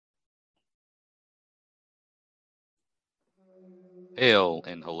Hail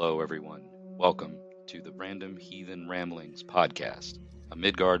and hello, everyone. Welcome to the Random Heathen Ramblings podcast, a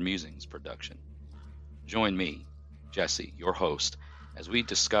Midgard Musings production. Join me, Jesse, your host, as we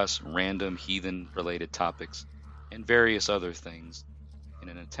discuss random heathen-related topics and various other things in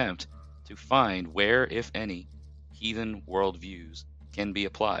an attempt to find where, if any, heathen worldviews can be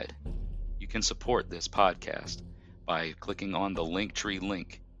applied. You can support this podcast by clicking on the Linktree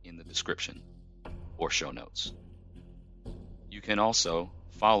link in the description or show notes. You can also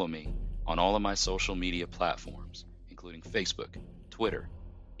follow me on all of my social media platforms, including Facebook, Twitter,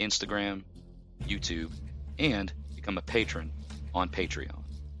 Instagram, YouTube, and become a patron on Patreon.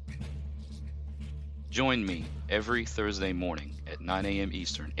 Join me every Thursday morning at 9 a.m.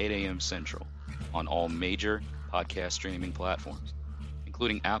 Eastern, 8 a.m. Central on all major podcast streaming platforms,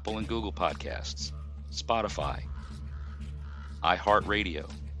 including Apple and Google Podcasts, Spotify,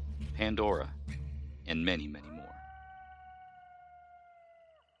 iHeartRadio, Pandora, and many, many more.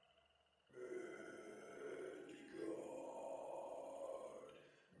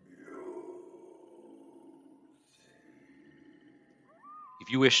 If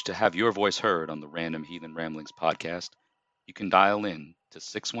you wish to have your voice heard on the Random Heathen Ramblings podcast, you can dial in to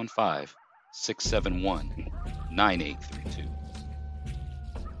 615-671-9832.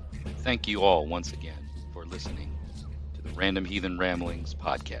 Thank you all once again for listening to the Random Heathen Ramblings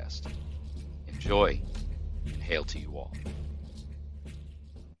podcast. Enjoy and hail to you all.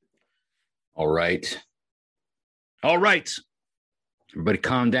 All right. Everybody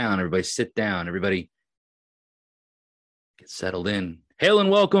calm down. Everybody sit down. Everybody get settled in. Hail and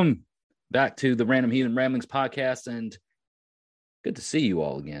welcome back to the Random Heathen Ramblings podcast, and good to see you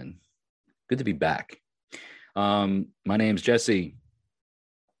all again. Good to be back. My name's Jesse.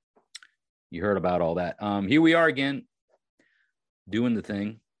 You heard about all that. Here we are again, doing the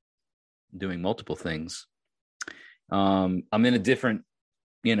thing, doing multiple things. I'm in a different,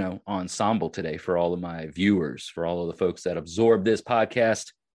 ensemble today for all of my viewers, for all of the folks that absorb this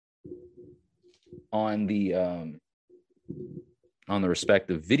podcast on the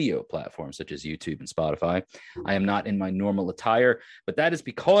respective video platforms such as YouTube and Spotify. I am not in my normal attire, but that is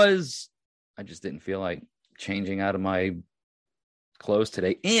because I just didn't feel like changing out of my clothes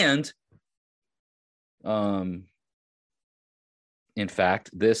today. And in fact,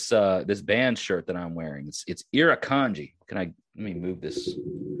 this band shirt that I'm wearing, it's Irukandji. Let me move this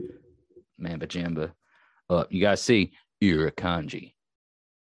Mamba Jamba up. You guys see Irukandji.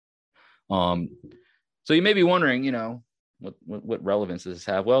 So you may be wondering, what relevance does this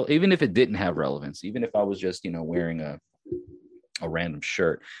have? Well, even if it didn't have relevance, even if I was just, wearing a random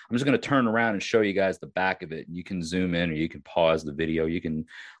shirt, I'm just going to turn around and show you guys the back of it. You can zoom in or you can pause the video. You can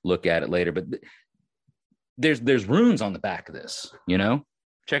look at it later, but there's runes on the back of this,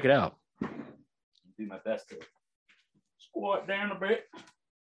 check it out. Do my best to squat down a bit.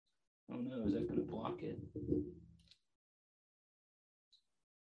 Oh no, is that going to block it?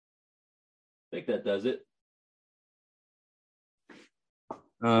 I think that does it.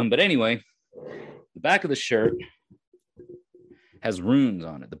 But anyway, the back of the shirt has runes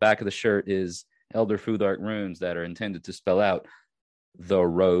on it. The back of the shirt is Elder Futhark runes that are intended to spell out the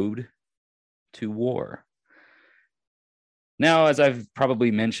road to war. Now, as I've probably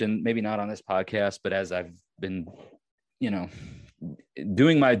mentioned, maybe not on this podcast, but as I've been,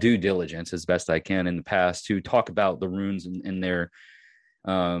 doing my due diligence as best I can in the past to talk about the runes and their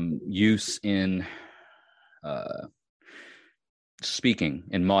use in speaking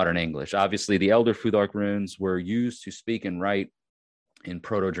in modern English. Obviously, the Elder Futhark runes were used to speak and write in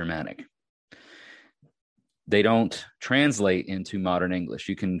Proto-Germanic. They don't translate into modern English.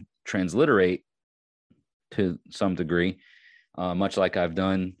 You can transliterate to some degree, much like I've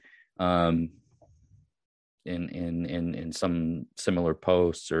done in some similar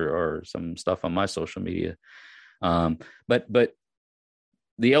posts or some stuff on my social media. But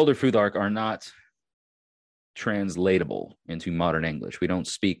the Elder Futhark are not translatable into modern English. We don't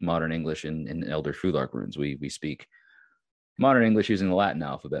speak modern English in Elder Futhark runes. We speak modern English using the Latin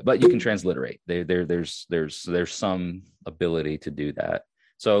alphabet, but you can transliterate. There's some ability to do that.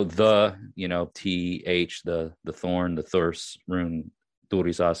 So the TH, the thorn, the thurs rune,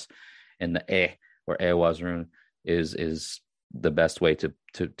 Turisas, and the or Ewas rune is the best way to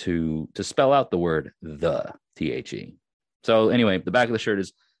spell out the word the, THE. So anyway, the back of the shirt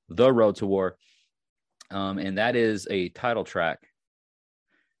is The Road to War. And that is a title track,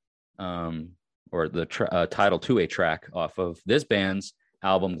 or the title to a track off of this band's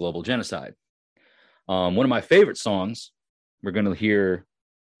album, Global Genocide. One of my favorite songs we're going to hear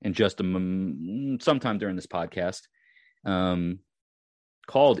in just sometime during this podcast,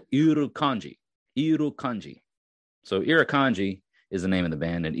 called Irukandji. So Irukandji is the name of the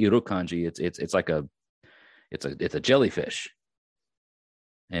band, and Irukandji, it's like a jellyfish.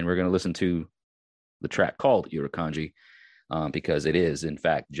 And we're going to listen to the track called Irukandji because it is, in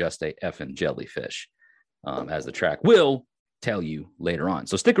fact, just a effing jellyfish, as the track will tell you later on.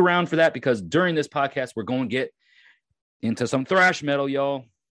 So stick around for that, because during this podcast, we're going to get into some thrash metal, y'all.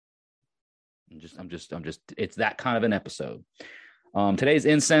 I'm just, it's that kind of an episode. Today's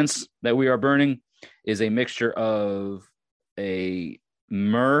incense that we are burning is a mixture of a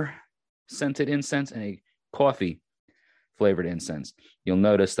myrrh scented incense and a coffee flavored incense. You'll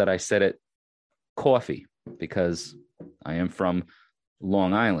notice that I said it coffee because I am from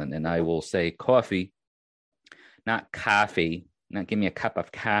Long Island, and I will say coffee, not coffee, not give me a cup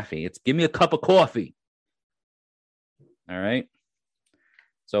of coffee. It's give me a cup of coffee. All right.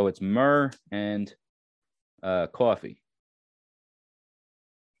 So it's myrrh and coffee.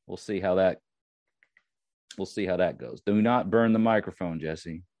 We'll see how that goes. Do not burn the microphone,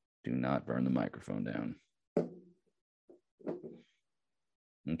 Jesse. Do not burn the microphone down.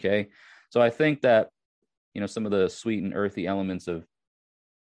 Okay. So I think that, some of the sweet and earthy elements of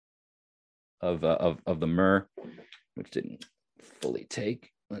the myrrh, which didn't fully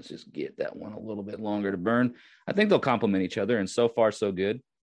take. Let's just get that one a little bit longer to burn. I think they'll complement each other, and so far so good.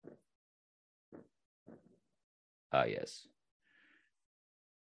 Yes.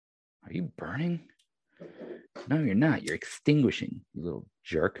 Are you burning? No, you're not. You're extinguishing, you little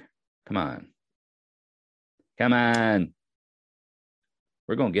jerk. Come on. Come on.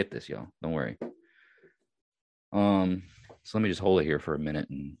 We're going to get this, y'all. Don't worry. So let me just hold it here for a minute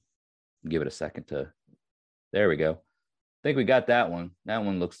and give it a second to. There we go. I think we got that one. That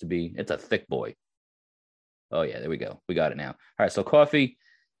one looks to be, it's a thick boy. Oh yeah, there we go. We got it now. All right, so coffee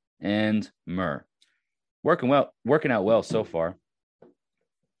and myrrh. Working out well so far.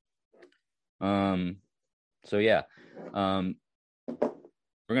 So yeah. We're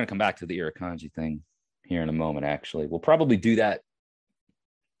gonna come back to the Irukandji thing here in a moment, actually. We'll probably do that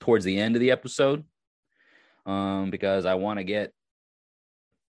towards the end of the episode. Because I want to get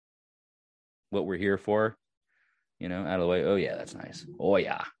what we're here for, out of the way. Oh yeah, that's nice. Oh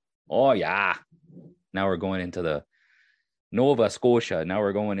yeah. Now we're going into the Nova Scotia. Now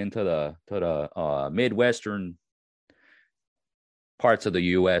we're going into the Midwestern parts of the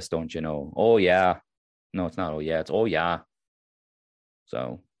U.S. Don't you know? Oh yeah. No, it's not. Oh yeah, it's oh yeah.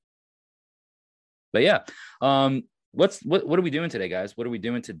 So, but yeah. What are we doing today, guys? What are we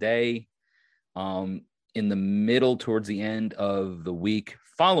doing today? In the middle, towards the end of the week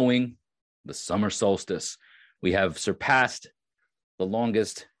following the summer solstice, we have surpassed the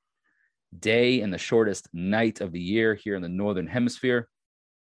longest day and the shortest night of the year here in the Northern Hemisphere,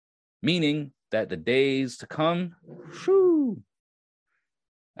 meaning that the days to come,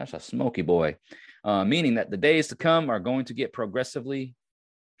 that's a smoky boy, meaning that the days to come are going to get progressively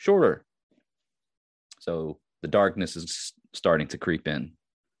shorter. So the darkness is starting to creep in.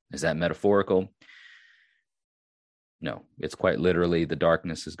 Is that metaphorical? No, it's quite literally the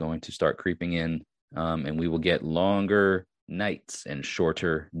darkness is going to start creeping in, and we will get longer nights and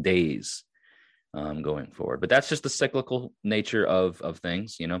shorter days going forward. But that's just the cyclical nature of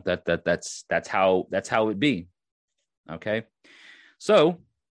things, that's how it be. Okay, so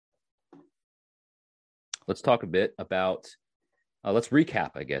let's talk a bit about. Let's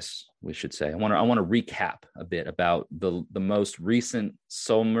recap, I guess we should say. I want to recap a bit about the most recent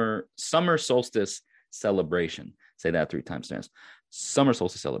summer solstice celebration. Say that 3 times fast. Summer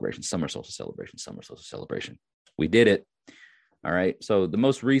solstice celebration, summer solstice celebration, summer solstice celebration. We did it. All right. So the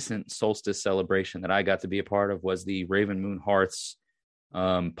most recent solstice celebration that I got to be a part of was the Raven Moon Hearth's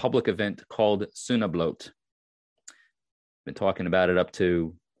public event called Sunnablot. Been talking about it up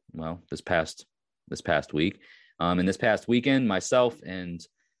to, this past week. And this past weekend, myself and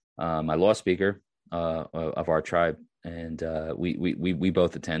my law speaker of our tribe, and we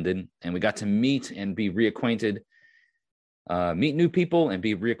both attended, and we got to meet and be reacquainted, meet new people and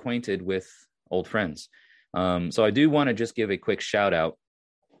be reacquainted with old friends. So I do want to just give a quick shout out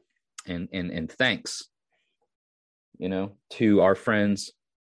and thanks, to our friends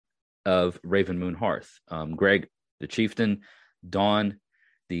of Raven Moon Hearth, Greg, the chieftain, Dawn,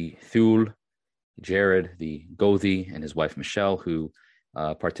 the Thule, Jared, the Gothi, and his wife Michelle, who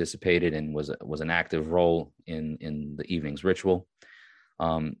participated and was an active role in the evening's ritual.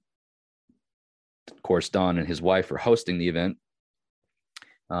 Of course, Don and his wife are hosting the event,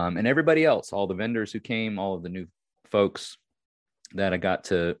 and everybody else, all the vendors who came, all of the new folks that I got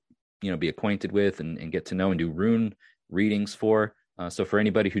to be acquainted with and get to know and do rune readings for. So for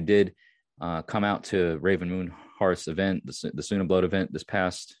anybody who did come out to Raven Moon Hearth's event, the Sunnablot event this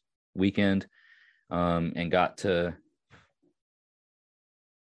past weekend, and got to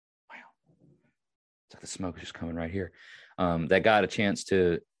It's like the smoke is just coming right here. That got a chance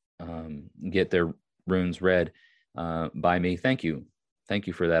to get their runes read by me. Thank you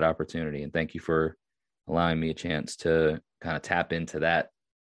for that opportunity, and thank you for allowing me a chance to kind of tap into that,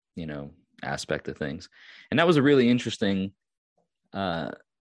 aspect of things. And that was a really interesting I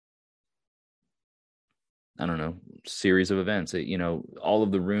don't know, series of events. All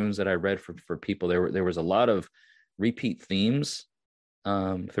of the runes that I read for people, there was a lot of repeat themes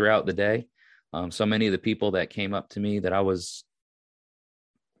throughout the day. So many of the people that came up to me that I was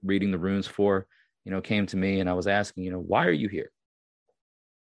reading the runes for, came to me, and I was asking, why are you here?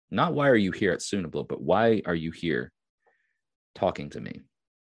 Not why are you here at Sunablo, but why are you here talking to me?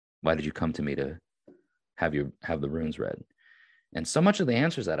 Why did you come to me to have the runes read? And so much of the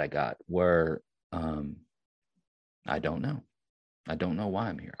answers that I got were, I don't know. I don't know why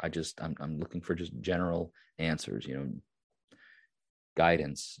I'm here. I'm looking for just general answers,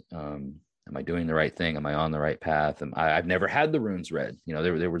 guidance. Am I doing the right thing? Am I on the right path? I've never had the runes read.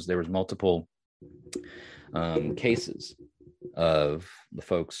 There was multiple cases of the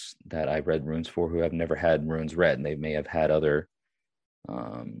folks that I read runes for who have never had runes read, and they may have had other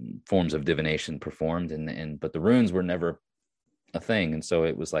forms of divination performed, but the runes were never a thing. And so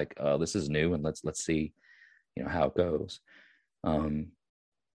it was like, this is new, and let's see, how it goes.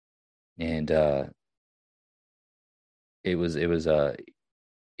 It was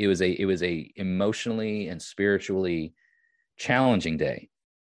a emotionally and spiritually challenging day.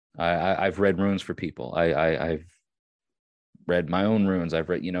 I've read runes for people. I've read my own runes. I've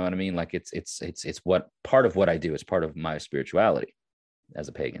read, what I mean? Like it's what part of what I do. It's part of my spirituality as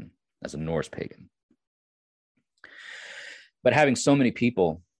a pagan, as a Norse pagan. But having so many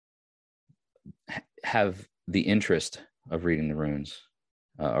people have the interest of reading the runes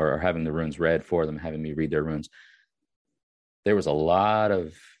or having the runes read for them, having me read their runes, there was a lot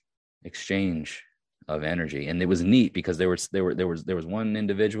of exchange of energy, and it was neat because there was one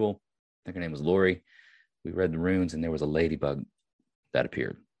individual, I think her name was Lori. We read the runes, and there was a ladybug that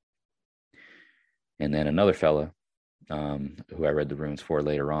appeared, and then another fella who I read the runes for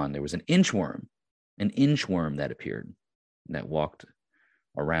later on. There was an inchworm that appeared, that walked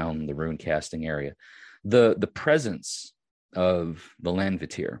around the rune casting area. The presence of the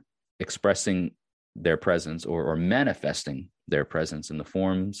Landvitir expressing their presence or manifesting their presence in the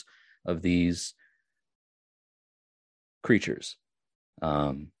forms of these creatures.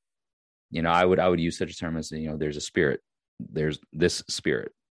 I would use such a term as, there's a spirit, there's this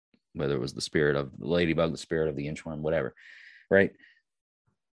spirit, whether it was the spirit of the ladybug, the spirit of the inchworm, whatever, right?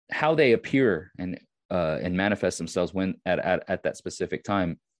 How they appear and manifest themselves when at that specific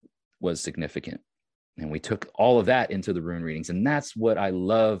time was significant. And we took all of that into the rune readings. And that's what I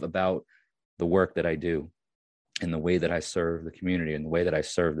love about the work that I do and the way that I serve the community and the way that I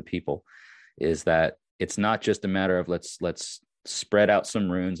serve the people, is that it's not just a matter of let's spread out some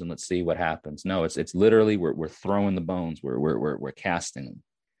runes and let's see what happens. No, it's literally we're throwing the bones, we're casting them,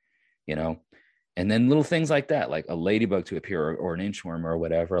 And then little things like that, like a ladybug to appear or an inchworm or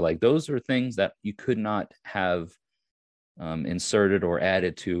whatever, like those are things that you could not have inserted or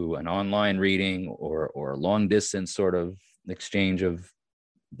added to an online reading or a long distance sort of exchange of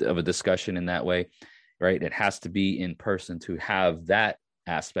a discussion in that way, right? It has to be in person to have that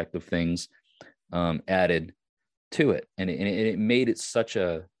aspect of things added to it. And it made it such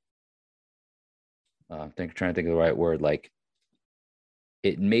a, trying to think of the right word, like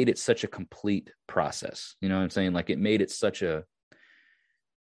it made it such a complete process. You know what I'm saying? Like it made it such a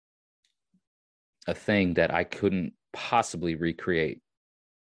thing that I couldn't possibly recreate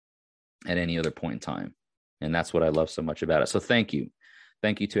at any other point in time. And that's what I love so much about it. So thank you.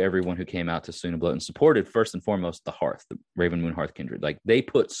 Thank you to everyone who came out to Sunablo and supported, first and foremost, the Hearth, the Raven Moon Hearth Kindred. Like they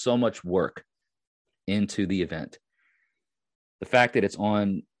put so much work into the event. The fact that it's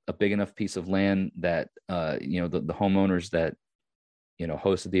on a big enough piece of land that, the homeowners that,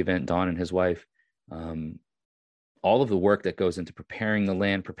 hosted the event, Don and his wife, all of the work that goes into preparing the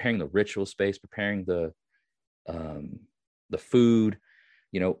land, preparing the ritual space, preparing the food,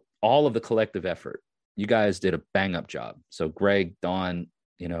 all of the collective effort. You guys did a bang up job. So Greg, Don,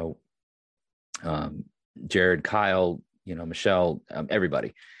 Jared, Kyle, Michelle,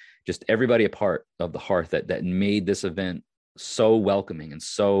 everybody, just everybody a part of the Hearth that made this event so welcoming and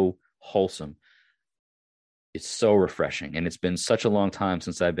so wholesome. It's so refreshing. And it's been such a long time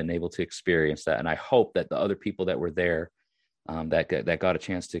since I've been able to experience that. And I hope that the other people that were there that got a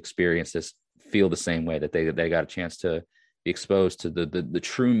chance to experience this feel the same way, that they got a chance to be exposed to the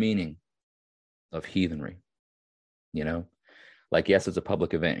true meaning of heathenry. Like, yes, it's a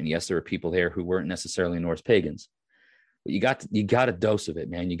public event, and yes, there are people there who weren't necessarily Norse pagans, but you got a dose of it,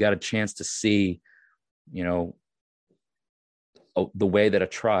 man. You got a chance to see you know, the way that a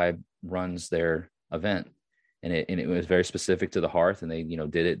tribe runs their event. And it was very specific to the Hearth, and they, you know,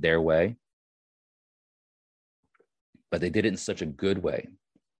 did it their way. But they did it in such a good way.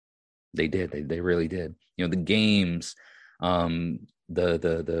 They did. They really did. You know, the games,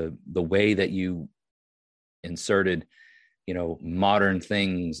 the way that you inserted, you know, modern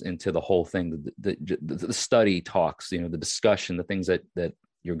things into the whole thing, the study talks, you know, the discussion, the things that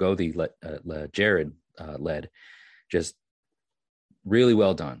your Gothi Jared led, just really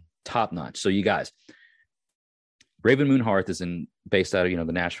well done, top notch. So you guys, Raven Moon Hearth is based out of, you know,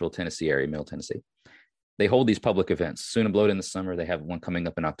 the Nashville, Tennessee area, Middle Tennessee. They hold these public events. Soon and Bloated in the summer. They have one coming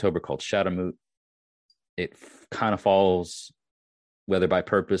up in October called Shadow Moot. It kind of falls, whether by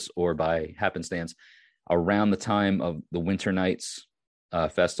purpose or by happenstance, around the time of the Winter Nights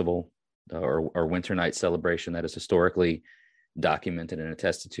festival or Winter Night celebration that is historically documented and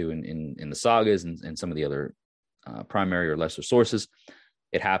attested to in the sagas and some of the other primary or lesser sources.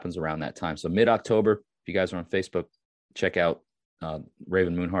 It happens around that time. So mid-October, if you guys are on Facebook, check out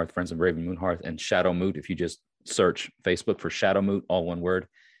Raven Moon Hearth, Friends of Raven Moon Hearth, and Shadow Moot. If you just search Facebook for Shadow Moot, all one word,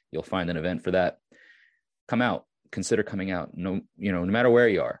 you'll find an event for that. Come out, consider coming out. No matter where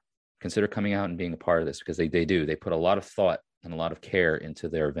you are, consider coming out and being a part of this, because they do. They put a lot of thought and a lot of care into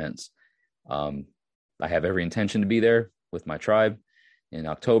their events. I have every intention to be there with my tribe in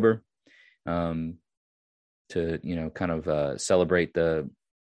October to, you know, kind of celebrate the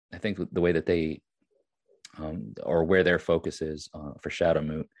way that they or where their focus is for Shadow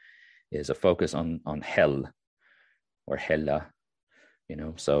Moot is a focus on Hel or Hela, you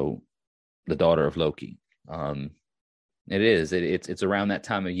know, so the daughter of Loki. It's around that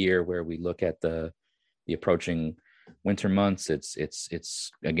time of year where we look at the approaching winter months.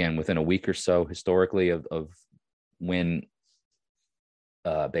 It's again within a week or so historically of when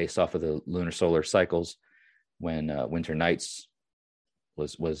based off of the lunar solar cycles, when winter nights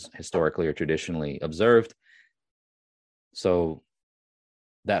was historically or traditionally observed. So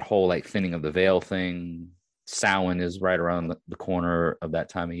that whole like thinning of the veil thing, Samhain is right around the corner of that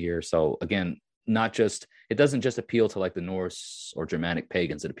time of year. So again, it doesn't just appeal to like the Norse or Germanic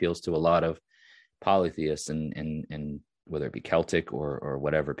pagans. It appeals to a lot of polytheists and whether it be Celtic or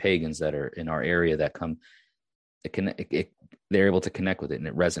whatever pagans that are in our area that come, they're able to connect with it and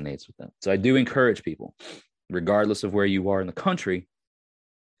it resonates with them. So I do encourage people, regardless of where you are in the country,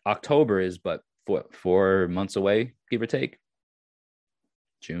 October is but 4 months away, give or take.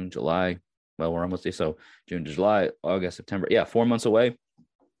 June, July. Well, we're almost there. So June, July, August, September. Yeah, 4 months away.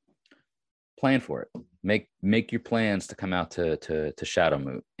 Plan for it. Make your plans to come out to Shadow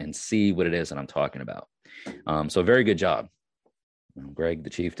Moot and see what it is that I'm talking about. So very good job, Greg, the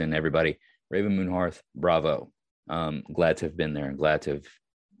chieftain, everybody. Raven Moon Hearth, bravo. Glad to have been there and glad to have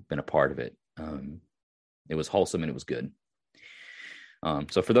been a part of it. It was wholesome and it was good.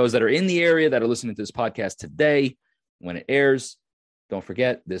 So for those that are in the area that are listening to this podcast today, when it airs, don't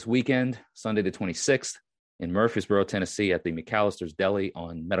forget this weekend, Sunday the 26th, in Murfreesboro, Tennessee, at the McAllister's Deli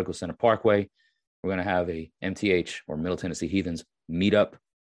on Medical Center Parkway, we're going to have a MTH or Middle Tennessee Heathens meetup,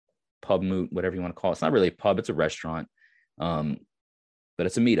 pub moot, whatever you want to call it. It's not really a pub; it's a restaurant, but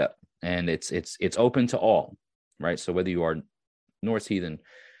it's a meetup, and it's open to all, right? So whether you are Norse heathen,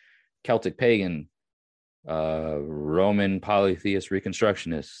 Celtic pagan, Roman polytheist,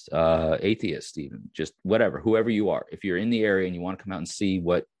 reconstructionist, atheist, even just whatever, whoever you are, if you're in the area and you want to come out and see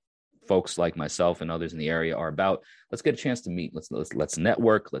what folks like myself and others in the area are about, let's get a chance to meet. Let's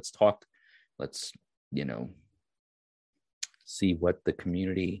network. Let's talk. Let's, you know, see what the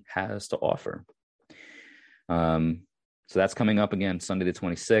community has to offer. So that's coming up again, Sunday the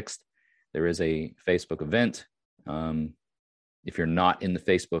 26th. There is a Facebook event. If you're not in the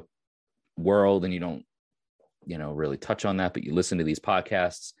Facebook world and you don't, you know, really touch on that, but you listen to these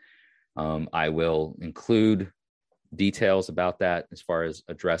podcasts, I will include details about that as far as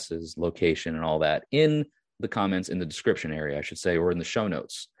addresses, location, and all that in the comments, in the description area, I should say, or in the show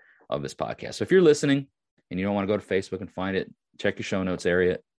notes of this podcast. So if you're listening and you don't want to go to Facebook and find it, check your show notes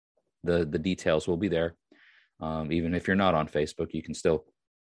area. The details will be there. Even if you're not on Facebook, you can still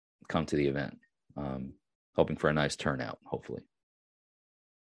come to the event. Hoping for a nice turnout, hopefully.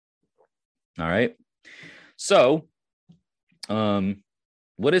 All right. So,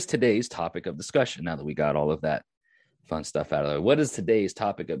 what is today's topic of discussion now that we got all of that fun stuff out of there? What is today's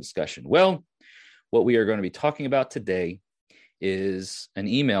topic of discussion? Well, what we are going to be talking about today is an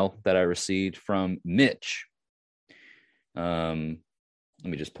email that I received from Mitch. Let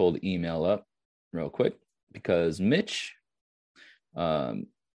me just pull the email up real quick, because Mitch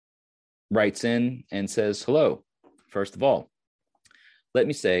writes in and says, hello. First of all, let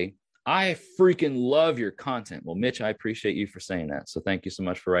me say I freaking love your content. Well, Mitch, I appreciate you for saying that. So thank you so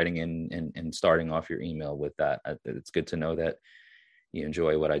much for writing in and starting off your email with that. It's good to know that you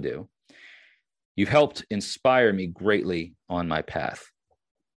enjoy what I do. You've helped inspire me greatly on my path.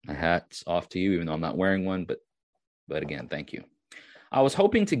 My hat's off to you, even though I'm not wearing one, but again, thank you. I was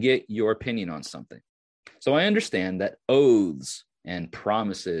hoping to get your opinion on something. So I understand that oaths and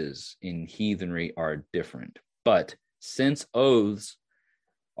promises in heathenry are different, but since oaths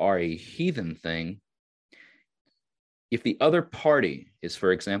are a heathen thing, if the other party is,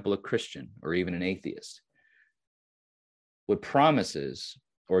 for example, a Christian or even an atheist, would promises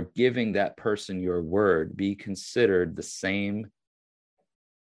or giving that person your word be considered the same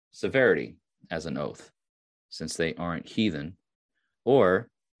severity as an oath, since they aren't heathen? Or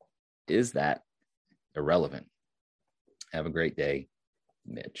is that irrelevant? Have a great day,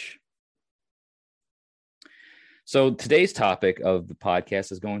 Mitch. So today's topic of the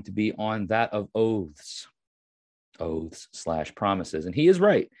podcast is going to be on that of oaths / promises. And he is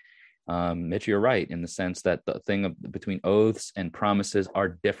right. Mitch, you're right in the sense that the thing between oaths and promises are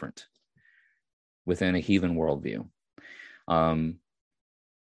different within a heathen worldview.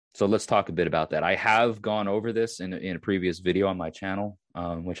 So let's talk a bit about that. I have gone over this in a previous video on my channel,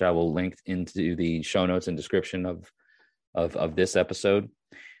 which I will link into the show notes and description of this episode.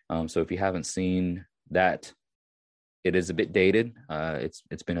 So if you haven't seen that, it is a bit dated.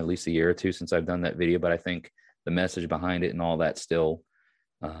 It's been at least a year or two since I've done that video, but I think the message behind it and all that still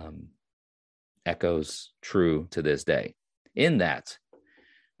echoes true to this day. In that,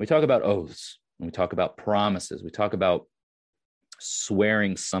 we talk about oaths, and we talk about promises, we talk about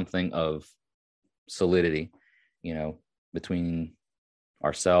swearing something of solidity, between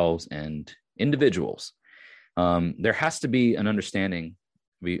ourselves and individuals. There has to be an understanding,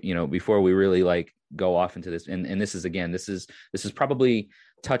 before we really go off into this. And this is probably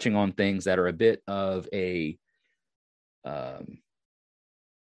touching on things that are a bit of a,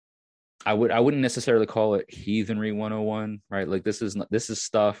 I wouldn't necessarily call it heathenry 101, right? Like this is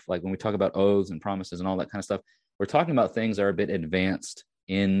stuff like when we talk about oaths and promises and all that kind of stuff, we're talking about things that are a bit advanced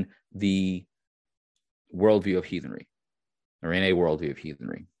in the worldview of heathenry, or in a worldview of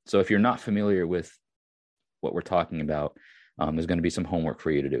heathenry. So if you're not familiar with what we're talking about, there's going to be some homework for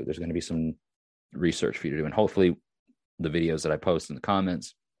you to do. There's going to be some research for you to do. And hopefully the videos that I post in the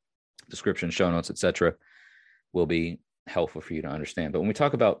comments, description, show notes, etc., will be helpful for you to understand. But when we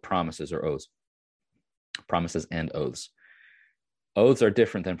talk about promises or oaths, promises and oaths are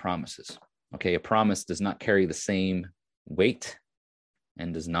different than promises. Okay, a promise does not carry the same weight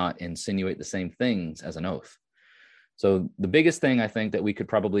and does not insinuate the same things as an oath. So the biggest thing I think that we could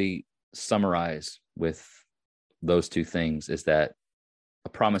probably summarize with those two things is that a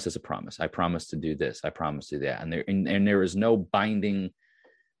promise is a promise. I promise to do this. I promise to do that. And there is no binding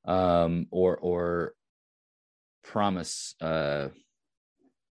or promise. There's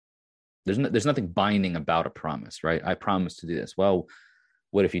nothing binding about a promise, right? I promise to do this. Well,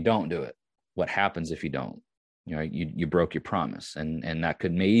 what if you don't do it? What happens if you don't? You broke your promise, and that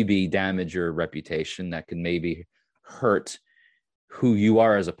could maybe damage your reputation. That could maybe hurt who you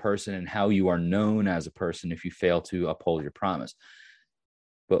are as a person and how you are known as a person if you fail to uphold your promise.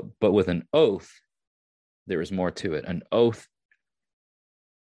 But with an oath, there is more to it. An oath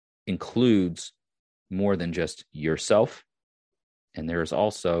includes more than just yourself, and there is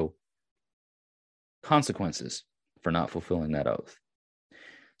also consequences for not fulfilling that oath.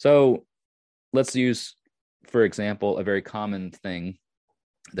 So let's use, for example, a very common thing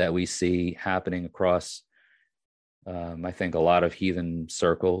that we see happening across, I think, a lot of heathen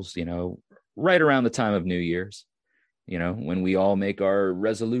circles, right around the time of New Year's, when we all make our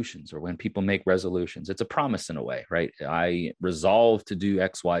resolutions, or when people make resolutions. It's a promise in a way, right? I resolve to do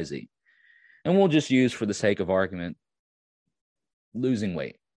X, Y, Z. And we'll just use, for the sake of argument, losing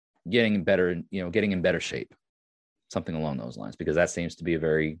weight, getting better, getting in better shape, something along those lines, because that seems to be a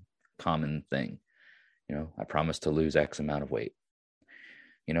very common thing. I promise to lose X amount of weight.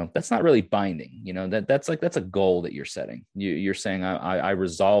 That's not really binding. That's a goal that you're setting. You're saying, I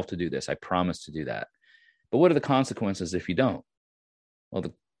resolve to do this. I promise to do that. But what are the consequences if you don't? Well,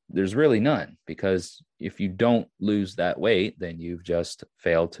 there's really none, because if you don't lose that weight, then you've just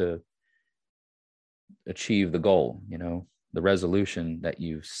failed to achieve the goal. The resolution that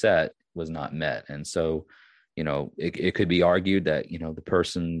you set was not met. And so, it could be argued that,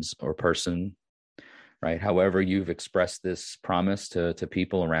 the person, right, however you've expressed this promise to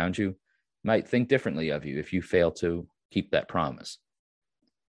people around you, might think differently of you if you fail to keep that promise.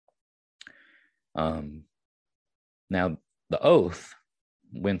 Now, the oath,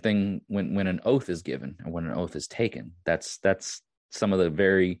 when an oath is given, or when an oath is taken, that's some of the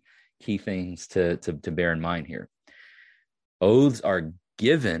very key things to bear in mind here. Oaths are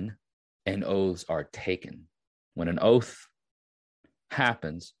given and oaths are taken. When an oath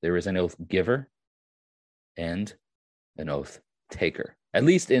happens, there is an oath giver and an oath taker, at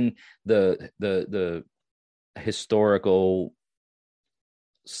least in the historical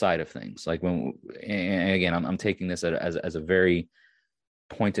side of things. Like when, and again, I'm taking this as a very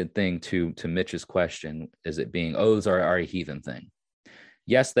pointed thing to Mitch's question, is it being oaths are a heathen thing?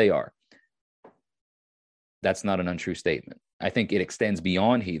 Yes, they are. That's not an untrue statement. I think it extends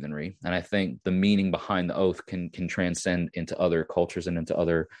beyond heathenry, and I think the meaning behind the oath can transcend into other cultures and into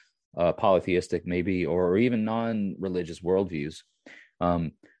other polytheistic, maybe, or even non-religious worldviews.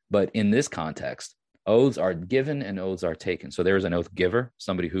 But in this context, oaths are given and oaths are taken. So there is an oath giver,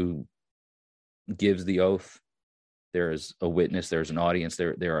 somebody who gives the oath. There is a witness. There's an audience.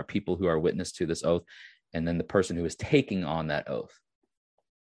 There are people who are witness to this oath, and then the person who is taking on that oath.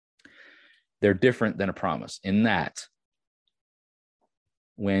 They're different than a promise in that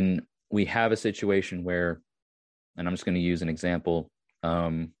when we have a situation where, and I'm just going to use an example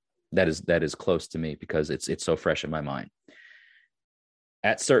that is close to me because it's so fresh in my mind.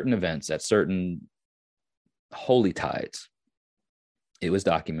 At certain events, at certain holy tides, it was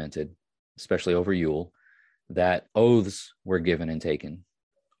documented, especially over Yule, that oaths were given and taken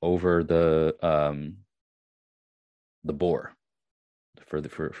over the boar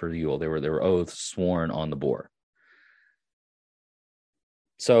for Yule. There were oaths sworn on the boar.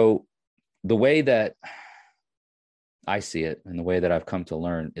 So the way that I see it and the way that I've come to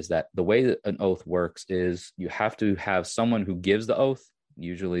learn is that the way that an oath works is you have to have someone who gives the oath,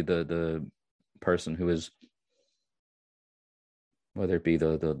 usually the person who is, whether it be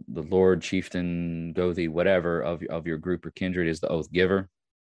the Lord, chieftain, Gothi, whatever of your group or kindred, is the oath giver.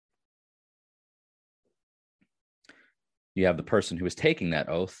 You have the person who is taking that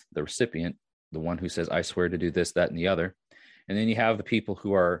oath, the recipient, the one who says, I swear to do this, that, and the other. And then you have the people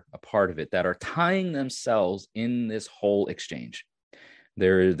who are a part of it that are tying themselves in this whole exchange.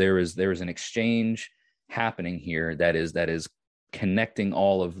 There is an exchange happening here that is connecting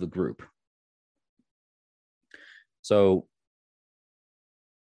all of the group. So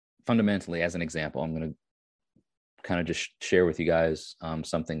fundamentally, as an example, I'm going to kind of just share with you guys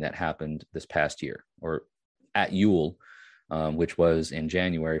something that happened this past year, or at Yule, which was in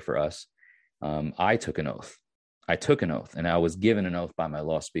January for us. I took an oath, and I was given an oath by my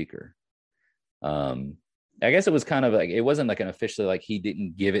law speaker. I guess it was kind of like, it wasn't like an officially, like he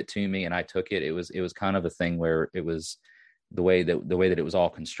didn't give it to me and I took it. It was kind of a thing where it was the way that it was all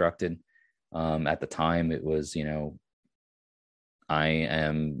constructed. At the time, it was, I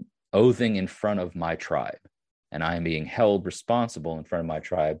am oathing in front of my tribe, and I am being held responsible in front of my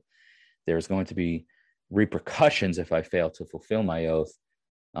tribe. There's going to be repercussions if I fail to fulfill my oath.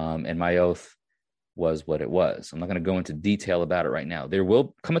 And my oath was what it was. I'm not going to go into detail about it right now. There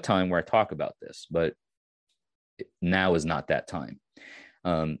will come a time where I talk about this, but now is not that time.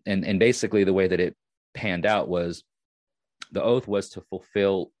 And basically the way that it panned out was the oath was to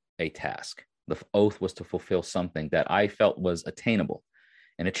fulfill a task. The oath was to fulfill something that I felt was attainable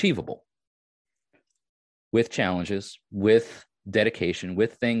and achievable, with challenges, with dedication,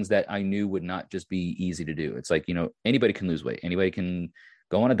 with things that I knew would not just be easy to do. It's like, anybody can lose weight. Anybody can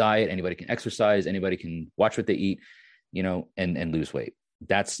go on a diet. Anybody can exercise. Anybody can watch what they eat, and lose weight.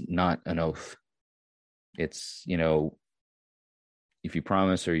 That's not an oath. It's, if you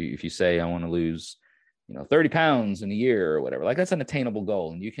promise, or if you say, I want to lose, 30 pounds in a year or whatever, like that's an attainable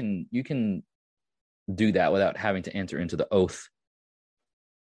goal. And you can do that without having to enter into the oath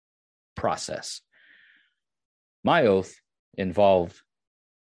process. My oath involved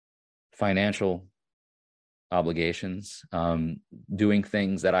financial obligations, doing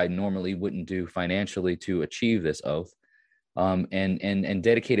things that I normally wouldn't do financially to achieve this oath, and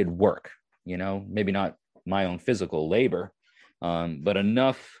dedicated work, maybe not my own physical labor, but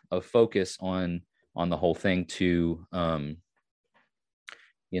enough of focus on the whole thing to,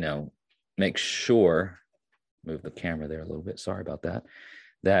 make sure, move the camera there a little bit. Sorry about that,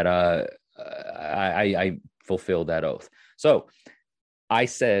 that I fulfilled that oath. So I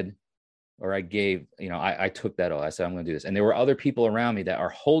said, or I gave, I took that oath. I said, I'm going to do this. And there were other people around me that are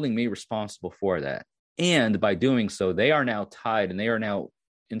holding me responsible for that. And by doing so, they are now tied and they are now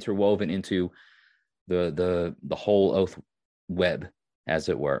interwoven into the whole oath web, as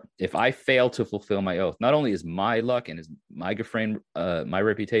it were. If I fail to fulfill my oath, not only is my luck and is my my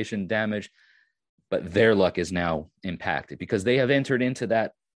reputation damaged, but their luck is now impacted because they have entered into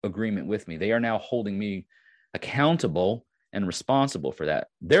that agreement with me. They are now holding me accountable and responsible for that.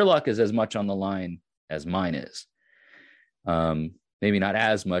 Their luck is as much on the line as mine is. maybe not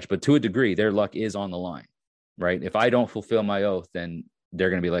as much, but to a degree, their luck is on the line, right? If I don't fulfill my oath, then they're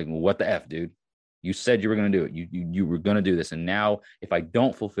going to be like, well, what the F, dude? You said you were going to do it. You were going to do this. And now if I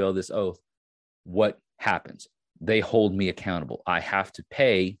don't fulfill this oath, what happens? They hold me accountable. I have to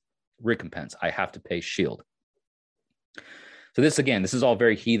pay recompense. I have to pay shield. So this is all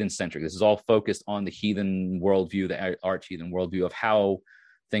very heathen centric. This is all focused on the heathen worldview, the arch heathen worldview of how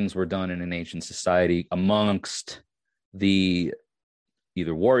things were done in an ancient society amongst the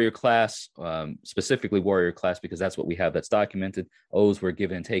either warrior class, specifically warrior class, because that's what we have that's documented. Oaths were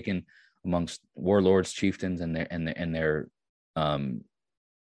given and taken amongst warlords, chieftains, and their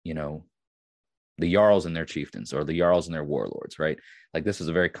the jarls and their chieftains, or the jarls and their warlords, right? Like this is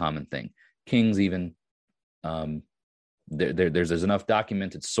a very common thing. Kings even, there's enough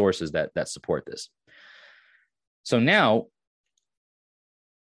documented sources that support this. So now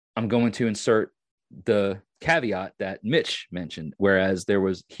I'm going to insert the caveat that Mitch mentioned, whereas there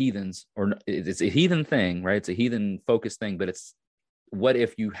was heathens, or it's a heathen thing, right? It's a heathen focused thing, but it's what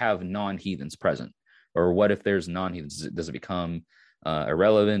if you have non-heathens present, or what if there's non-heathens? Does it become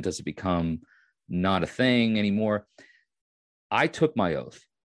irrelevant? Does it become not a thing anymore? I took my oath.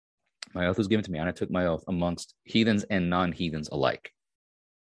 My oath was given to me, and I took my oath amongst heathens and non-heathens alike,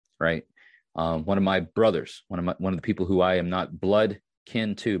 right? One of my brothers, one of the people who I am not blood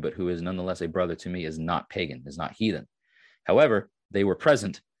kin to, but who is nonetheless a brother to me, is not pagan, is not heathen. However, they were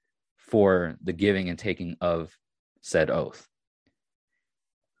present for the giving and taking of said oath.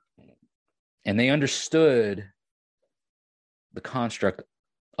 And they understood the construct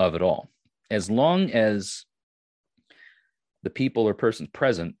of it all. As long as the people or persons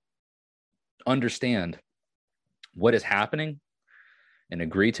present understand what is happening and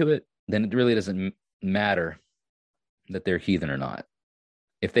agree to it, then it really doesn't matter that they're heathen or not.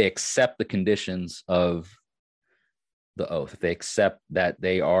 If they accept the conditions of the oath, if they accept that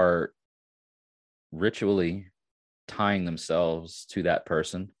they are ritually tying themselves to that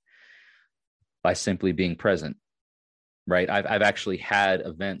person by simply being present, right? I've actually had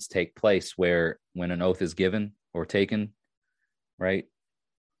events take place where when an oath is given or taken, right,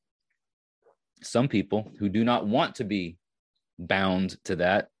 some people who do not want to be bound to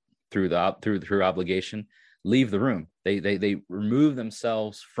that through obligation leave the room. They remove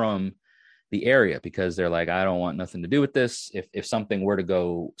themselves from the area because they're like, I don't want nothing to do with this. If something were to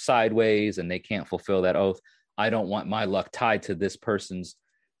go sideways and they can't fulfill that oath, I don't want my luck tied to this person's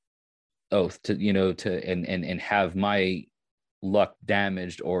oath and have my luck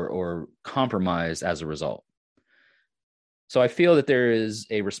damaged or compromised as a result. So I feel that there is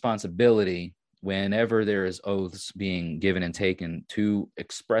a responsibility whenever there is oaths being given and taken to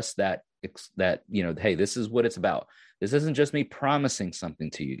express that, hey, this is what it's about. This isn't just me promising something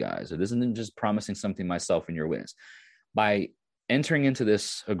to you guys, or this isn't just promising something myself and your witness. By entering into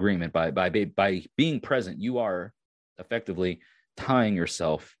this agreement, by being present, you are effectively tying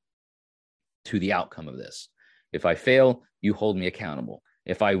yourself to the outcome of this. If I fail, you hold me accountable.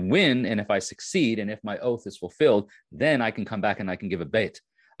 If I win and if I succeed and if my oath is fulfilled, then I can come back and I can give a bait.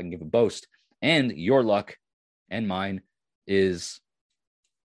 I can give a boast. And your luck and mine is,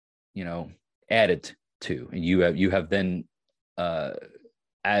 added to. And you have then,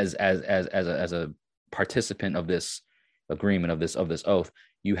 as a participant of this agreement, of this oath,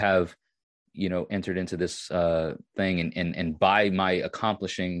 you have, entered into this thing, and by my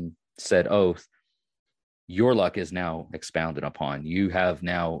accomplishing said oath, your luck is now expounded upon. You have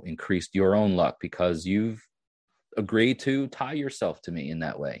now increased your own luck because you've agreed to tie yourself to me in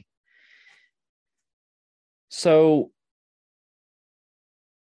that way. So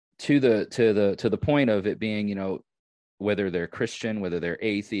to the point of it being, whether they're Christian, whether they're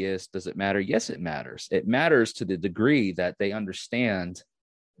atheist, does it matter? Yes, it matters. It matters to the degree that they understand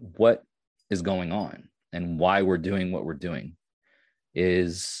what is going on and why we're doing what we're doing.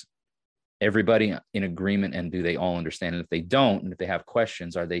 Is everybody in agreement, and do they all understand? And if they don't, and if they have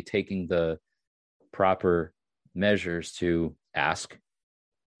questions, are they taking the proper measures to ask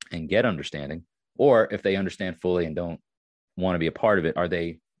and get understanding? Or if they understand fully and don't want to be a part of it, are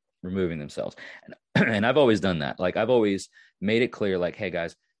they removing themselves? And I've always done that. Like, I've always made it clear, like, hey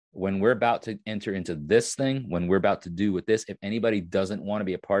guys, when we're about to enter into this thing, when we're about to do with this, if anybody doesn't want to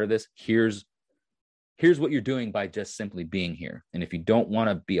be a part of this, here's what you're doing by just simply being here. And if you don't want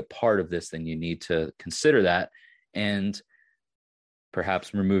to be a part of this, then you need to consider that and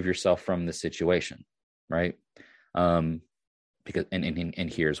perhaps remove yourself from the situation, right? Because and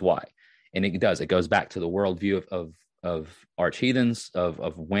here's why. And it goes back to the worldview of arch heathens,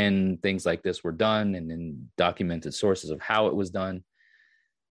 of when things like this were done, and in documented sources of how it was done.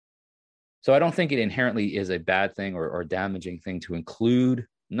 So I don't think it inherently is a bad thing or damaging thing to include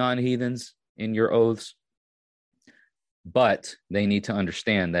non-heathens in your oaths, but they need to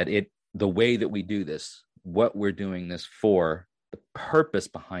understand that the way that we do this, what we're doing this for, the purpose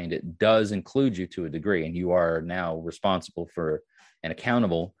behind it does include you to a degree, and you are now responsible for and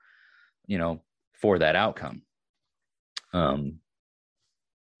accountable, for that outcome. And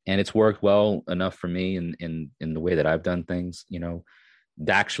it's worked well enough for me in the way that I've done things.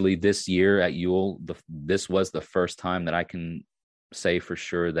 Actually, this year at Yule, this was the first time that I can say for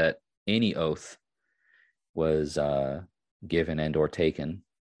sure that any oath was given and or taken.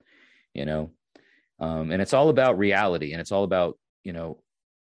 And it's all about reality, and it's all about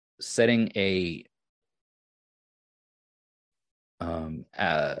setting a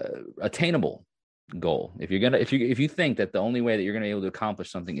attainable goal. If you think that the only way that you're gonna be able to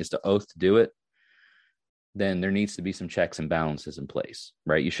accomplish something is to oath to do it, then there needs to be some checks and balances in place,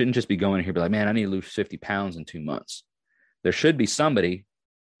 right? You shouldn't just be going here and be like, man, I need to lose 50 pounds in 2 months. There should be somebody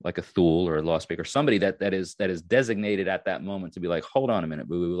like a Thule or a law speaker, somebody that is designated at that moment to be like, hold on a minute,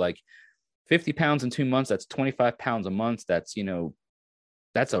 boo-boo, like 50 pounds in 2 months, that's 25 pounds a month. That's,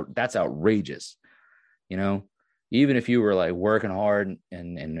 that's outrageous. Even if you were like working hard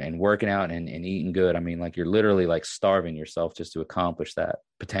and working out and eating good, I mean, like you're literally like starving yourself just to accomplish that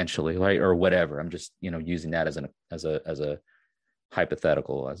potentially, right? Or whatever. I'm just, using that as a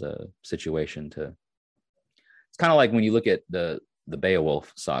hypothetical, as a situation it's kind of like when you look at the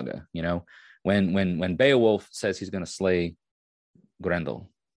Beowulf saga, when Beowulf says he's going to slay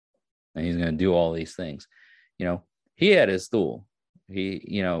Grendel and he's going to do all these things, he had his Thule.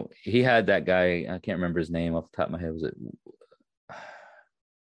 He had that guy. I can't remember his name off the top of my head. Was it?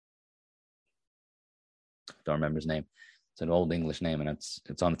 Don't remember his name. It's an old English name, and it's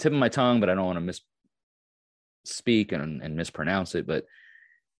on the tip of my tongue, but I don't want to misspeak and mispronounce it. But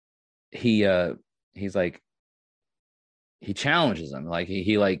he's like, he challenges him, like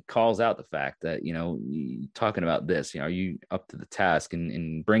he like calls out the fact that talking about this, are you up to the task,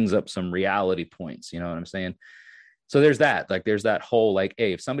 and brings up some reality points. You know what I'm saying? So there's that, like, there's that whole, like,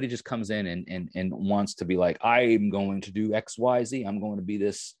 hey, if somebody just comes in and wants to be like, I'm going to do X, Y, Z, I'm going to be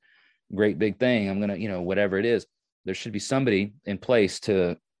this great big thing, I'm going to, whatever it is, there should be somebody in place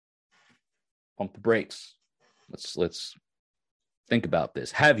to pump the brakes. Let's think about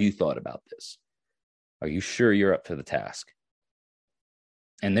this. Have you thought about this? Are you sure you're up to the task?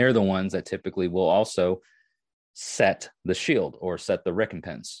 And they're the ones that typically will also set the shield or set the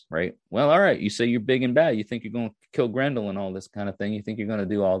recompense, right? Well, all right, you say you're big and bad. You think you're going to kill Grendel and all this kind of thing. You think you're going to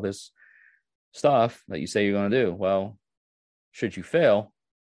do all this stuff that you say you're going to do. Well, should you fail,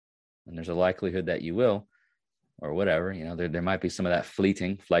 and there's a likelihood that you will, or whatever, there might be some of that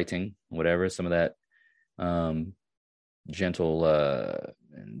flighting, whatever, some of that gentle,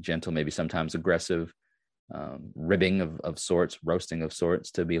 maybe sometimes aggressive ribbing of sorts, roasting of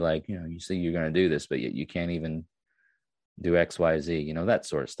sorts, to be like, you see you're going to do this, but yet you can't even do X, Y, Z, that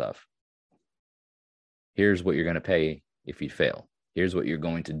sort of stuff. Here's what you're going to pay if you fail. Here's what you're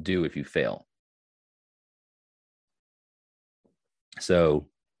going to do if you fail. So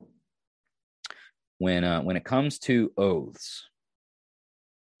when it comes to oaths,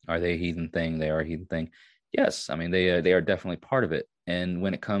 are they a heathen thing? They are a heathen thing. Yes, I mean, they are definitely part of it. And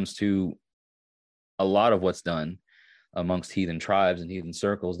when it comes to a lot of what's done amongst heathen tribes and heathen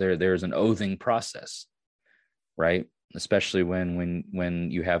circles, there's an oathing process, right? Especially when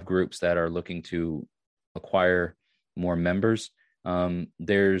you have groups that are looking to acquire more members.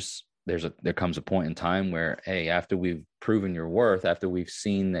 There comes a point in time where, hey, after we've proven your worth, after we've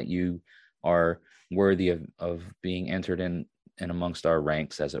seen that you are worthy of being entered in amongst our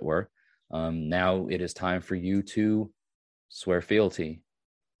ranks, as it were, now it is time for you to swear fealty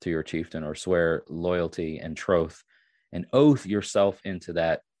to your chieftain, or swear loyalty and troth and oath yourself into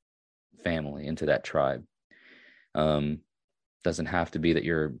that family, into that tribe. Doesn't have to be that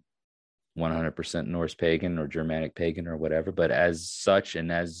you're 100% Norse pagan or Germanic pagan or whatever, but as such,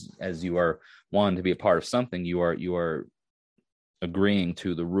 and as you are wanting to be a part of something, you are agreeing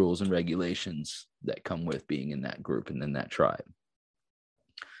to the rules and regulations that come with being in that group and in that tribe.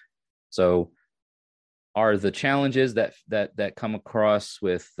 So are the challenges that come across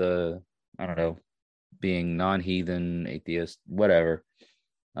with the, I don't know, being non-heathen, atheist, whatever,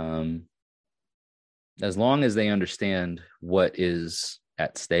 as long as they understand what is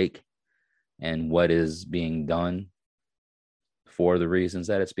at stake and what is being done for the reasons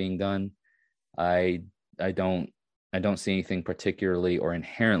that it's being done, I don't see anything particularly or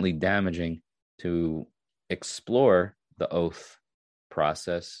inherently damaging to explore the oath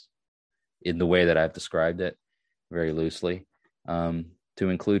process in the way that I've described it, very loosely, to to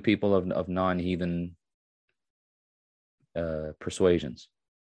include people of non-heathen persuasions.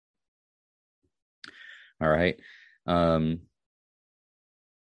 All right. And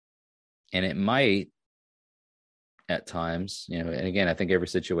it might, at times, and again, I think every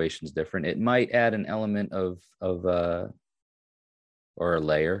situation is different. It might add an element of or a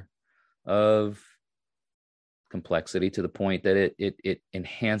layer of complexity to the point that it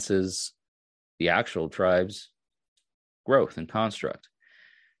enhances the actual tribe's growth and construct.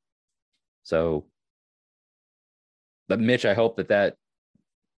 So, but Mitch, I hope that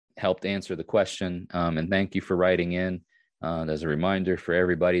helped answer the question. And thank you for writing in. As a reminder for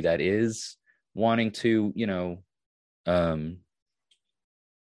everybody that is wanting to,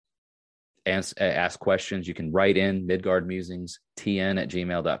 ask questions, you can write in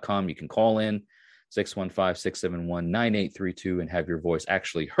midgardmusingstn@gmail.com. You can call in 615-671-9832 and have your voice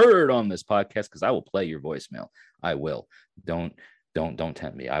actually heard on this podcast, because I will play your voicemail. I will. Don't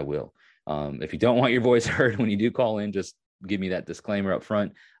tempt me. I will. If you don't want your voice heard when you do call in, just give me that disclaimer up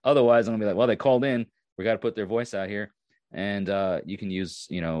front. Otherwise, I'm gonna be like, well, they called in. We got to put their voice out here. And you can use,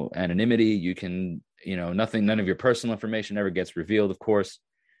 anonymity. You can, none of your personal information ever gets revealed, of course.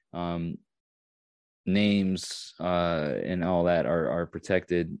 Names and all that are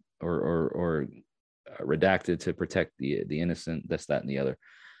protected or redacted to protect the innocent, this, that, and the other.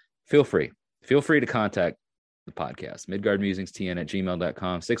 Feel free to contact the podcast,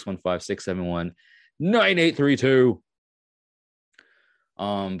 midgardmusingstn@gmail.com, 615-671-9832.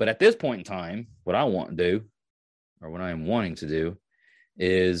 But at this point in time, what I want to do, or what I am wanting to do,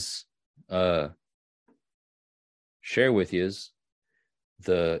 is share with you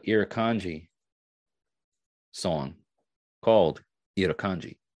the Irukandji song called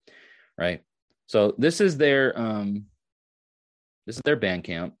Irukandji, right? So this is their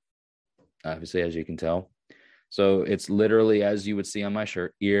Bandcamp, obviously, as you can tell. So it's literally, as you would see on my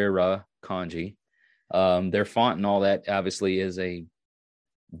shirt, Irukandji. Their font and all that obviously is a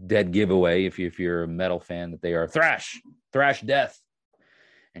dead giveaway if you're a metal fan, that they are thrash death.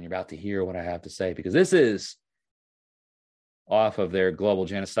 And you're about to hear what I have to say, because this is off of their Global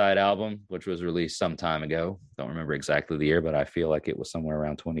Genocide album, which was released some time ago. Don't remember exactly the year, but I feel like it was somewhere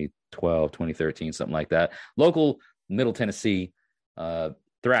around 2012, 2013, something like that. Local Middle Tennessee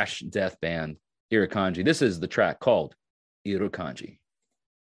thrash death band, Irukandji. This is the track called Irukandji.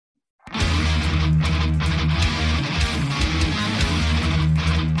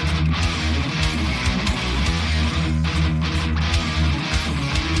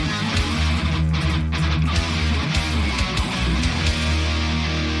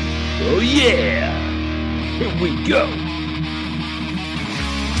 Oh yeah, here we go.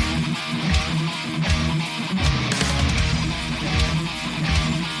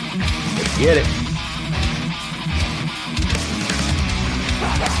 Let's get it.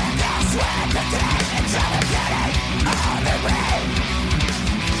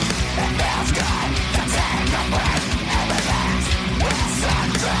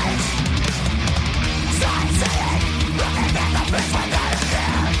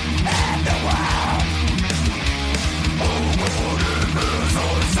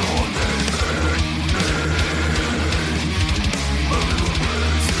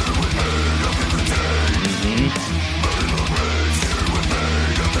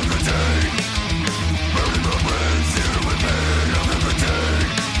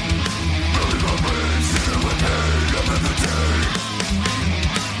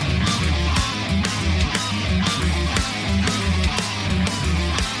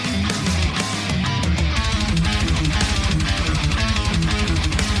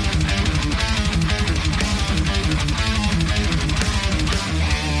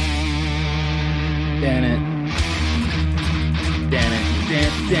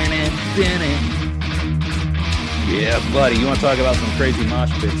 Yeah, buddy, you want to talk about some crazy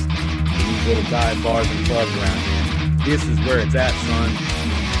mosh pits? These little dive bars and clubs around here. This is where it's at, son.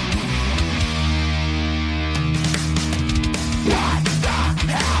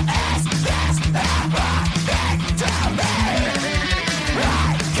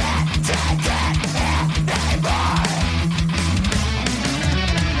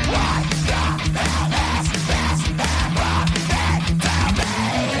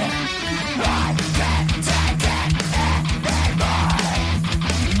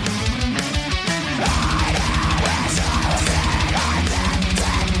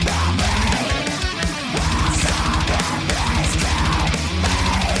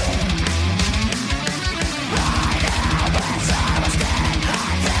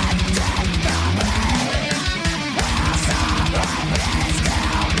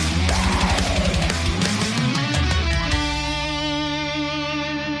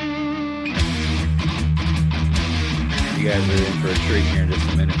 You guys are in for a treat here in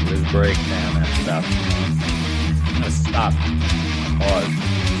just a minute. For this break, man, I'm gonna stop, pause,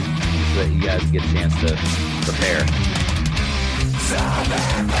 so that you guys get a chance to prepare.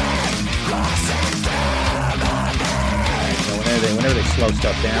 So whenever they slow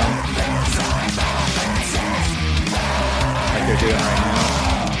stuff down, like they're doing right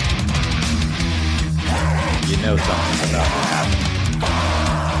now, you know something's about to happen.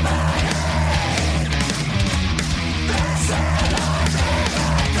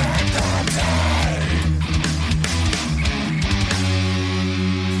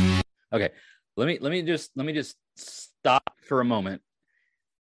 Okay, let me just stop for a moment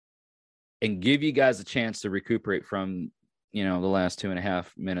and give you guys a chance to recuperate from, the last 2.5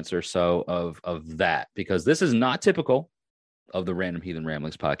 minutes or so of that, because this is not typical of the Random Heathen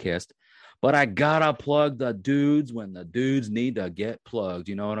Ramblings podcast. But I gotta plug the dudes when the dudes need to get plugged.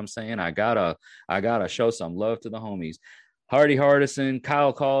 You know what I'm saying? I gotta show some love to the homies. Hardy Hardison,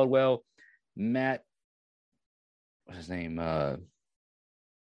 Kyle Caldwell, Matt, what's his name?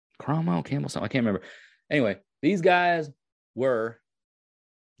 Cromwell, Campbell, something. I can't remember. Anyway, these guys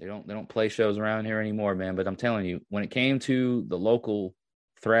they don't play shows around here anymore, man. But I'm telling you, when it came to the local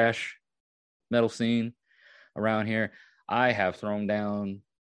thrash metal scene around here, I have thrown down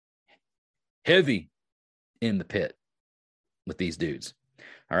heavy in the pit with these dudes.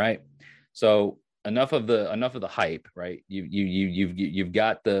 All right. So enough of the hype, right? You've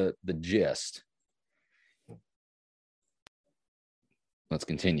got the gist. Let's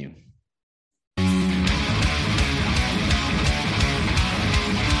continue. And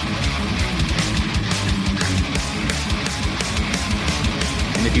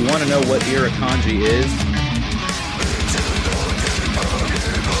if you want to know what Irukandji is,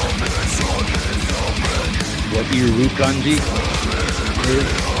 what Irukandji is,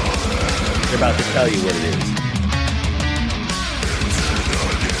 they're about to tell you what it is.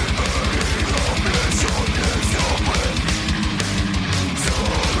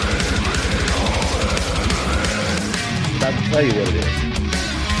 About to tell you what it is.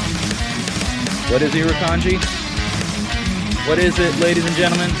 What is Irukandji? What is it, ladies and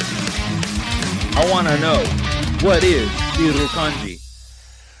gentlemen? I want to know, what is Irukandji?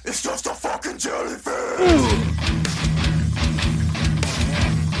 It's just a fucking jellyfish!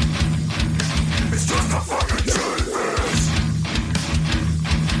 It's just a fucking jellyfish!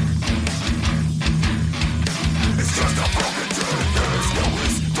 It's just a fucking jellyfish! No,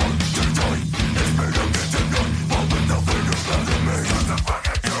 it's done to die! It's made of getting done! But with nothing about it, it's just a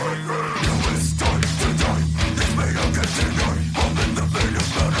fucking jellyfish! No, it's done to die! It's made of getting done! But with nothing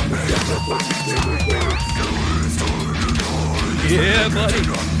about it, it's just a fucking jellyfish! No, it's done to die! Yeah, buddy!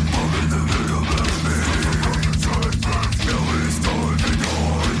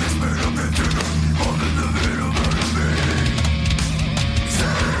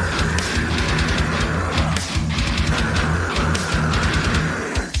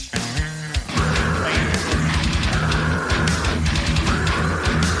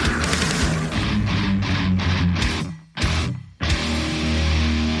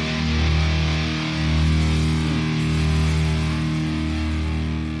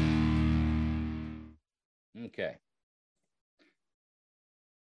 Okay.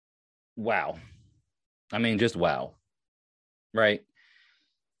 Wow. I mean, just wow. Right.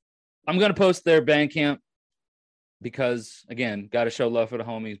 I'm going to post their Bandcamp because, again, got to show love for the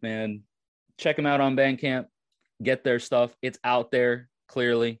homies, man. Check them out on Bandcamp. Get their stuff. It's out there,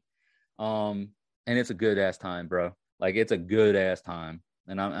 clearly. And it's a good ass time, bro. Like, it's a good ass time.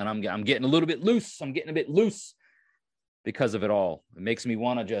 And I'm getting a little bit loose. I'm getting a bit loose because of it all. It makes me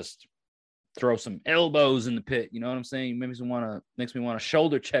want to just throw some elbows in the pit. You know what I'm saying? Makes me want to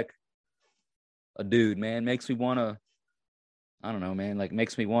shoulder check a dude, man. Makes me want to, I don't know, man. Like,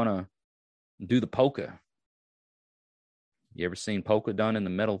 makes me want to do the polka. You ever seen polka done in the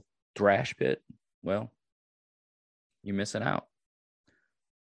metal thrash pit? Well, you're missing out.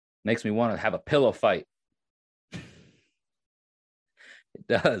 Makes me want to have a pillow fight. It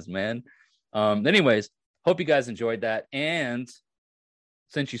does, man. Anyways, hope you guys enjoyed that. And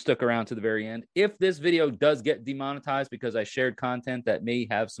since you stuck around to the very end, if this video does get demonetized because I shared content that may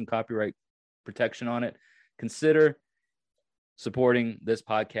have some copyright protection on it, consider supporting this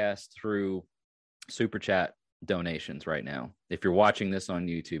podcast through super chat donations right now. If you're watching this on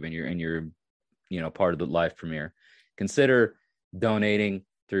YouTube and you're part of the live premiere, consider donating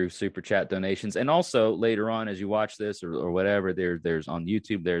through super chat donations. And also later on, as you watch this or whatever, there's on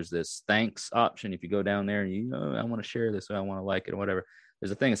YouTube, there's this thanks option. If you go down there and I want to share this or I want to like it or whatever, there's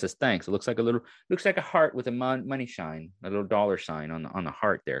a thing that says thanks. It looks like a heart with a money sign, a little dollar sign on the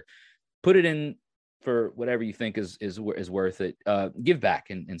heart there. Put it in for whatever you think is worth it. Give back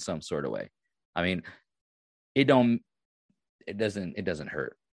in some sort of way. I mean, it doesn't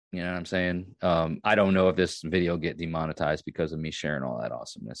hurt. You know what I'm saying? I don't know if this video get demonetized because of me sharing all that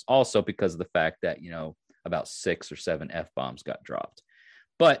awesomeness. Also because of the fact that, about 6 or 7 F-bombs got dropped.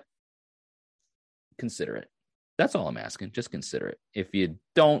 But consider it. That's all I'm asking. Just consider it. If you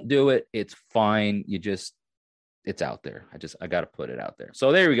don't do it, it's fine. It's out there. I got to put it out there.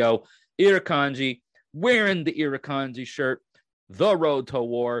 So there we go. Irukandji, wearing the Irukandji shirt, The Road to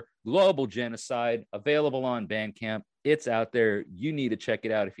War, Global Genocide, available on Bandcamp. It's out there. You need to check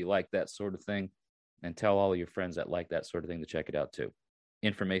it out if you like that sort of thing, and tell all of your friends that like that sort of thing to check it out too.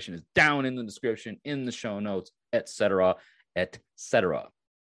 Information is down in the description, in the show notes, etc., etc.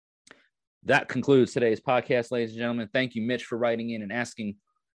 That concludes today's podcast, ladies and gentlemen. Thank you, Mitch, for writing in and asking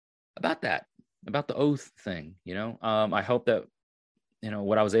about that, about the oath thing. I hope that,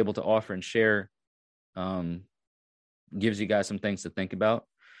 what I was able to offer and share gives you guys some things to think about.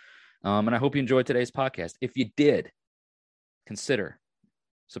 And I hope you enjoyed today's podcast. If you did, consider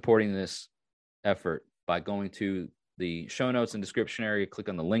supporting this effort by going to the show notes and description area, click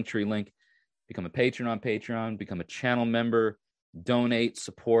on the Linktree link, become a patron on Patreon, become a channel member, donate,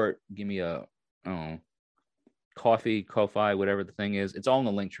 support, give me a coffee, Ko-Fi, whatever the thing is. It's all in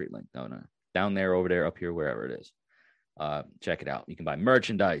the Linktree link, no, down there, over there, up here, wherever it is. Check it out. You can buy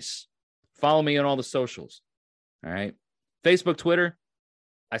merchandise. Follow me on all the socials. All right. Facebook, Twitter.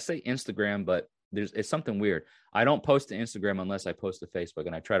 I say Instagram, but it's something weird. I don't post to Instagram unless I post to Facebook,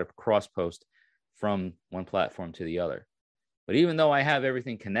 and I try to cross post from one platform to the other. But even though I have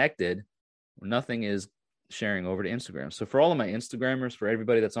everything connected, nothing is sharing over to Instagram. So for all of my Instagrammers, for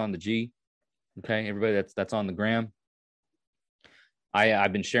everybody that's on the G, okay, everybody that's on the gram,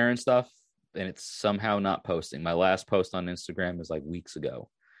 I've been sharing stuff and it's somehow not posting. My last post on Instagram is like weeks ago.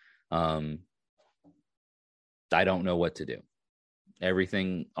 I don't know what to do.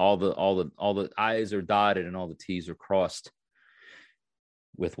 Everything, all the I's are dotted and all the T's are crossed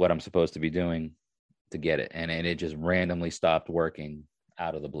with what I'm supposed to be doing to get it. And it just randomly stopped working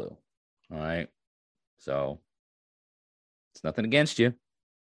out of the blue. All right. So it's nothing against you,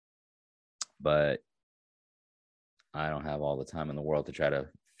 but I don't have all the time in the world to try to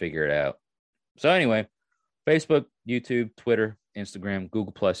figure it out. So anyway, Facebook, YouTube, Twitter, Instagram,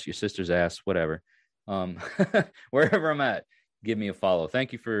 Google Plus, your sister's ass, whatever. Wherever I'm at, give me a follow.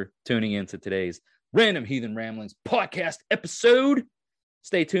 Thank you for tuning in to today's Random Heathen Ramblings podcast episode.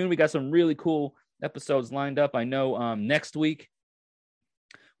 Stay tuned. We got some really cool episodes lined up. I know next week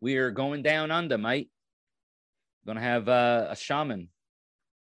we are going down under, mate. We're going to have a shaman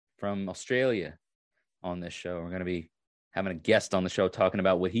from Australia on this show. We're going to be having a guest on the show talking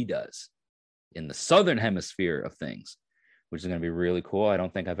about what he does in the southern hemisphere of things, which is going to be really cool. I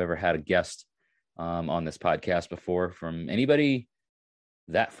don't think I've ever had a guest on this podcast before from anybody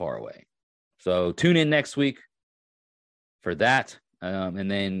that far away. So tune in next week for that. And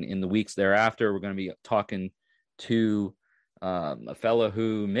then in the weeks thereafter, we're going to be talking to a fella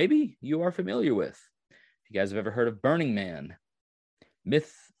who maybe you are familiar with. If you guys have ever heard of Burning Man,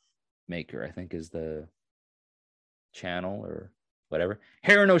 Myth Maker, I think is the channel or whatever.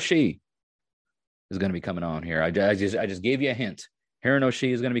 Heron O'Shea is going to be coming on here. I just gave you a hint. Heron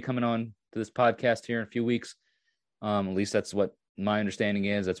O'Shea is going to be coming on to this podcast here in a few weeks. At least that's what my understanding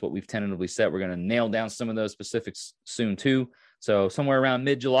is. That's what we've tentatively set. We're going to nail down some of those specifics soon too. So somewhere around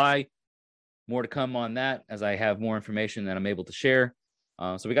mid-July, more to come on that as I have more information that I'm able to share.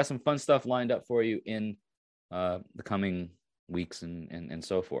 So we got some fun stuff lined up for you in the coming weeks and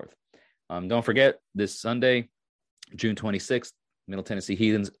so forth. Don't forget, this Sunday, June 26th, Middle Tennessee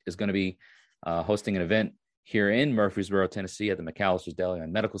Heathens is going to be hosting an event here in Murfreesboro, Tennessee at the McAllister's Deli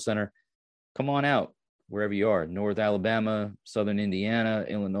and Medical Center. Come on out wherever you are, North Alabama, Southern Indiana,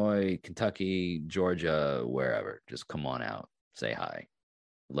 Illinois, Kentucky, Georgia, wherever. Just come on out. Say hi.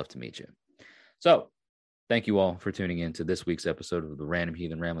 I'd love to meet you. So thank you all for tuning in to this week's episode of the Random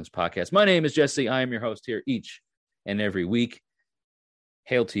Heathen Ramblings podcast. My name is Jesse. I am your host here each and every week.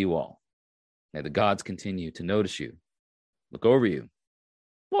 Hail to you all. May the gods continue to notice you, look over you,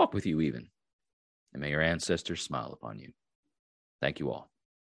 walk with you even, and may your ancestors smile upon you. Thank you all.